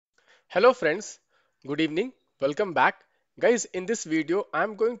Hello friends, good evening, welcome back. Guys, in this video,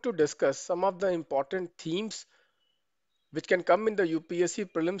 I'm going to discuss some of the important themes which can come in the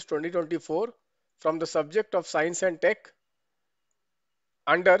UPSC Prelims 2024 from the subject of Science and Tech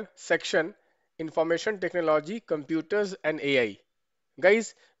under section Information Technology, Computers and AI.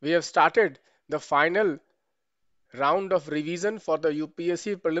 Guys, we have started the final round of revision for the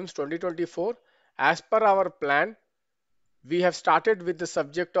UPSC Prelims 2024. As per our plan, we have started with the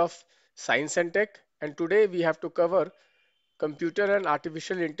subject of Science and Tech, and today we have to cover Computer and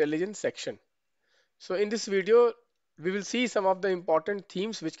Artificial Intelligence section. So in this video, we will see some of the important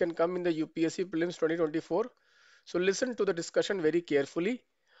themes which can come in the UPSC Prelims 2024. So listen to the discussion very carefully.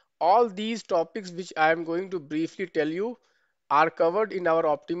 All these topics which I am going to briefly tell you are covered in our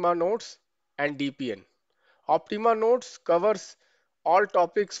Optima notes and DPN. Optima notes covers all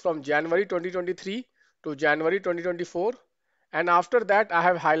topics from January 2023 to January 2024, and after that I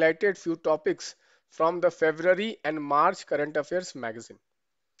have highlighted few topics from the February and March current affairs magazine.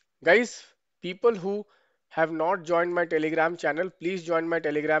 Guys, people who have not joined my Telegram channel, please join my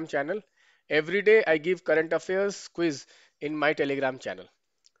Telegram channel. Every day I give current affairs quiz in my Telegram channel.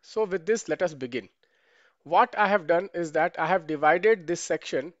 So with this, let us begin. What I have done is that I have divided this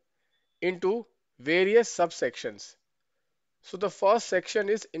section into various subsections. So the first section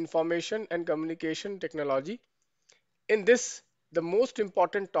is Information and Communication Technology. In this, the most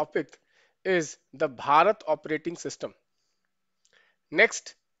important topic is the Bharat operating system.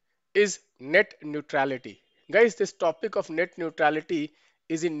 Next is net neutrality. Guys, this topic of net neutrality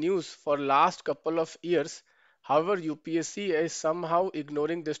is in news for last couple of years. However, UPSC is somehow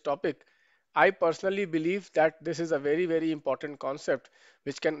ignoring this topic. I personally believe that this is a very important concept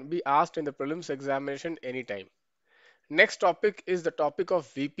which can be asked in the prelims examination anytime. Next topic is the topic of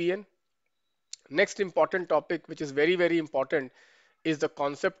VPN. Next important topic, which is very important, is the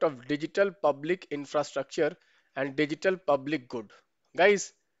concept of digital public infrastructure and digital public good.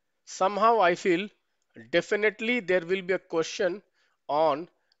 Guys, somehow I feel definitely there will be a question on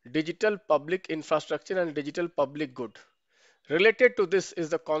digital public infrastructure and digital public good. Related to this is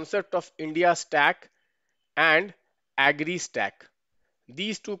the concept of India stack and agri stack.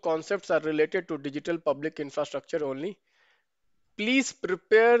 These two concepts are related to digital public infrastructure only. Please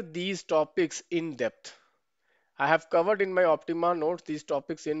prepare these topics in depth. I have covered in my Optima notes these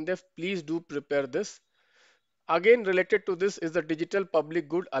topics in depth. Please do prepare this. Again, related to this is the Digital Public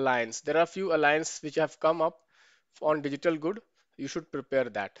Good Alliance. There are few alliances which have come up on digital good. You should prepare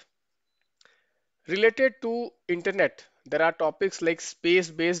that. Related to internet, there are topics like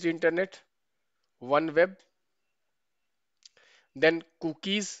space-based internet, OneWeb, then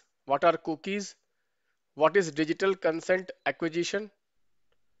cookies. What are cookies? What is digital consent acquisition?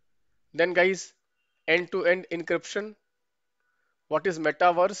 Then guys, end-to-end encryption. What is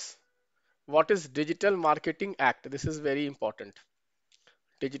metaverse? What is Digital Marketing Act? This is very important.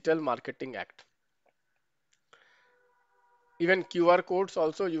 Digital Marketing Act. Even QR codes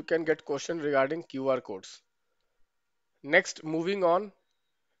also you can get question regarding QR codes. Next, moving on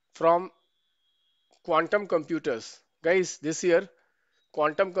from quantum computers. Guys, this year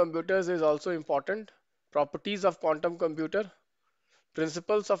quantum computers is also important. Properties of quantum computer,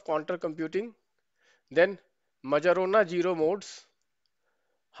 principles of quantum computing, then Majorana zero modes,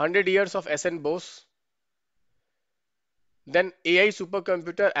 100 years of SN Bose, then AI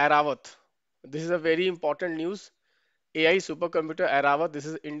supercomputer Aravat. This is a very important news. AI supercomputer Aravat, this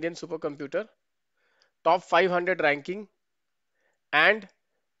is Indian supercomputer, top 500 ranking, and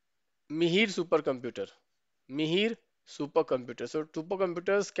Mihir supercomputer. Mihir supercomputer. So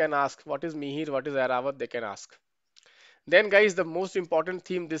supercomputers can ask what is Mihir, what is Aravat, they can ask. Then guys, the most important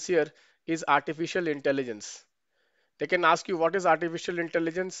theme this year is artificial intelligence. They can ask you what is artificial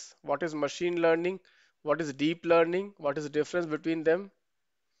intelligence, what is machine learning, what is deep learning, what is the difference between them.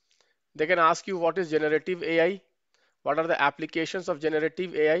 They can ask you what is generative AI, what are the applications of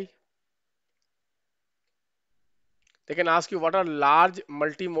generative AI. They can ask you what are large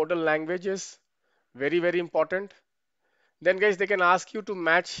multimodal languages, very important. Then guys, they can ask you to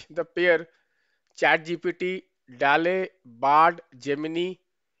match the pair ChatGPT, DALE, Bard, Gemini,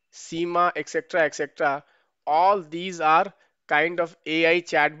 Seema, etc. All these are kind of AI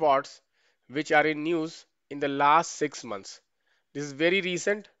chatbots which are in news in the last 6 months. This is very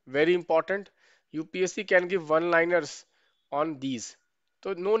recent, very important. UPSC can give one-liners on these.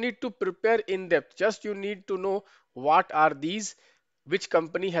 So no need to prepare in depth. Just you need to know what are these, which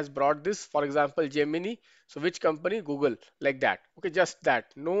company has brought this. For example, Gemini. So which company? Google, like that. Okay, just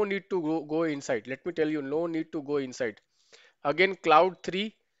that. No need to go inside. Let me tell you, no need to go inside. Again, Cloud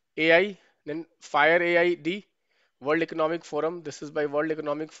 3, AI, then Fire AID, World Economic Forum. This is by World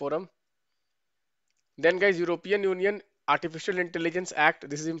Economic Forum. Then guys, European Union Artificial Intelligence Act,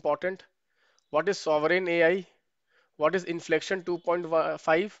 this is important. What is sovereign AI? What is Inflection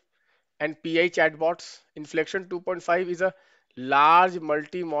 2.5 and PI chatbots? Inflection 2.5 is a large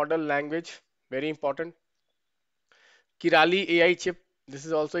multi-modal language, very important. Kirali AI chip, this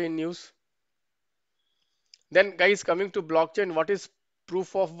is also in news. Then guys, coming to blockchain, what is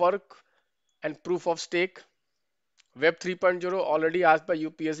proof of work and proof of stake? Web 3.0 already asked by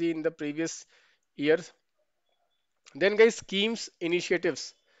UPSC in the previous years. Then guys, schemes,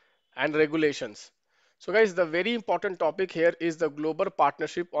 initiatives and regulations. So guys, the very important topic here is the global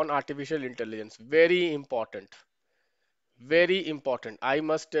partnership on artificial intelligence. Very important. Very important. I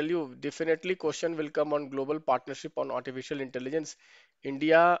must tell you, definitely question will come on global partnership on artificial intelligence.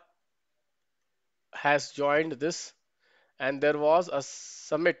 India has joined this, and there was a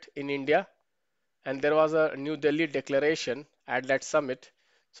summit in India, and there was a New Delhi declaration at that summit.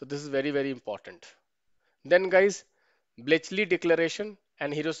 So this is very, very important. Then guys, Bletchley Declaration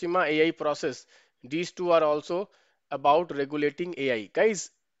and Hiroshima AI process. These two are also about regulating AI. Guys,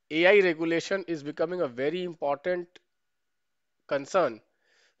 AI regulation is becoming a very important concern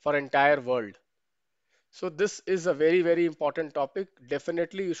for entire world. So this is a very, very important topic.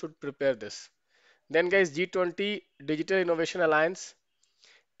 Definitely you should prepare this. Then guys, G20 Digital Innovation Alliance,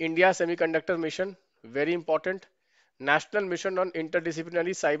 India Semiconductor Mission, very important. National Mission on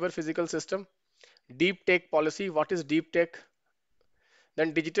Interdisciplinary Cyber Physical System. Deep Tech Policy, what is deep tech?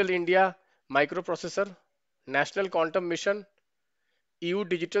 Then Digital India Microprocessor, National Quantum Mission, EU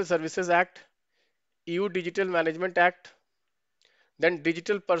Digital Services Act, EU Digital Management Act, then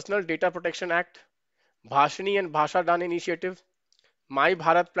Digital Personal Data Protection Act, Bhashini and Bhasha Dan Initiative, My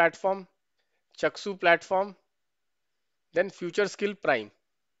Bharat Platform, Chaksu Platform, then Future Skill Prime.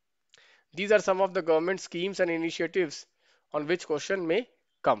 These are some of the government schemes and initiatives on which question may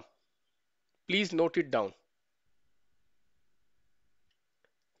come. Please note it down.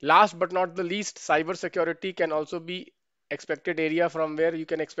 Last but not the least, cyber security can also be expected area from where you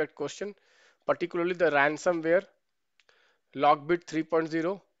can expect question, particularly the ransomware, Lockbit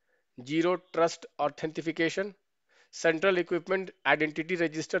 3.0, zero trust authentication, central equipment identity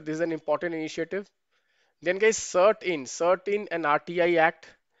register. This is an important initiative. Then guys, CERT-in and RTI Act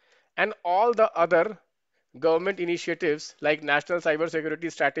and all the other government initiatives like National Cyber Security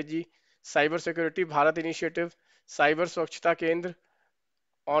Strategy, Cyber Security Bharat Initiative, Cyber Swachhta Kendra,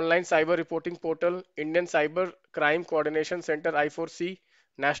 Online Cyber Reporting Portal, Indian Cyber Crime Coordination Center I4C,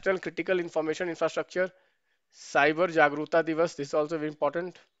 National Critical Information Infrastructure, Cyber Jagruta Divas. This is also very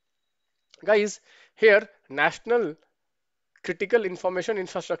important. Guys, here National Critical Information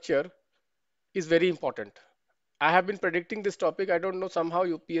Infrastructure is very important. I have been predicting this topic. I don't know, somehow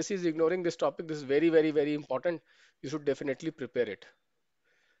UPSC is ignoring this topic. This is very, very, very important. You should definitely prepare it.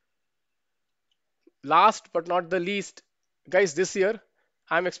 Last but not the least, guys, this year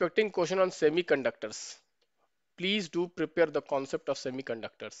I'm expecting question on semiconductors. Please do prepare the concept of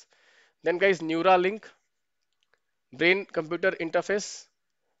semiconductors. Then guys, Neuralink, brain computer interface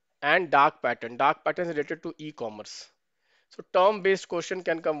and dark pattern. Dark patterns related to e-commerce. So term based question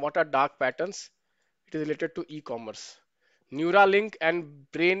can come. What are dark patterns? It is related to e-commerce. Neuralink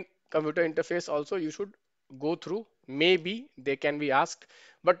and brain computer interface also you should go through. Maybe they can be asked,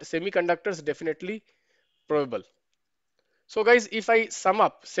 but semiconductors definitely probable. So guys, if I sum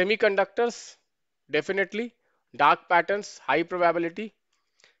up, semiconductors definitely, dark patterns high probability,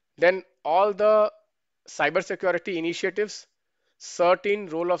 then all the cybersecurity initiatives, certain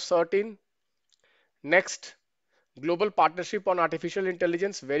role of certain. Next, global partnership on artificial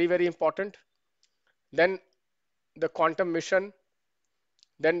intelligence, very, very important. Then the quantum mission,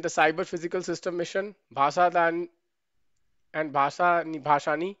 then the cyber physical system mission, Bhasa and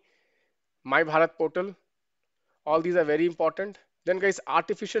Bhashani, My Bharat portal. All these are very important. Then guys,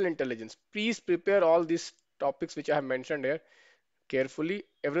 artificial intelligence. Please prepare all these topics which I have mentioned here carefully.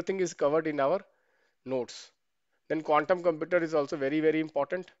 Everything is covered in our notes. Then quantum computer is also very, very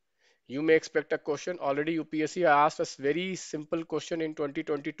important. You may expect a question. Already UPSC asked us very simple question in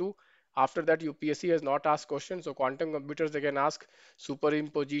 2022. After that, UPSC has not asked questions. So quantum computers, they can ask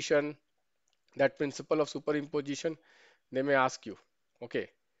superimposition, that principle of superimposition, they may ask you. Okay.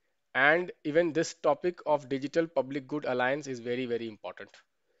 And even this topic of digital public good alliance is very, very important.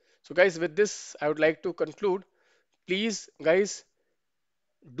 So guys, with this, I would like to conclude. Please, guys,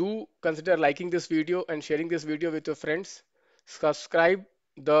 do consider liking this video and sharing this video with your friends. Subscribe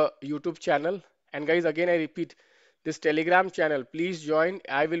the YouTube channel. And guys, again, I repeat, this Telegram channel, please join.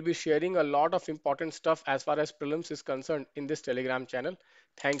 I will be sharing a lot of important stuff as far as prelims is concerned in this Telegram channel.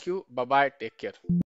 Thank you. Bye bye. Take care.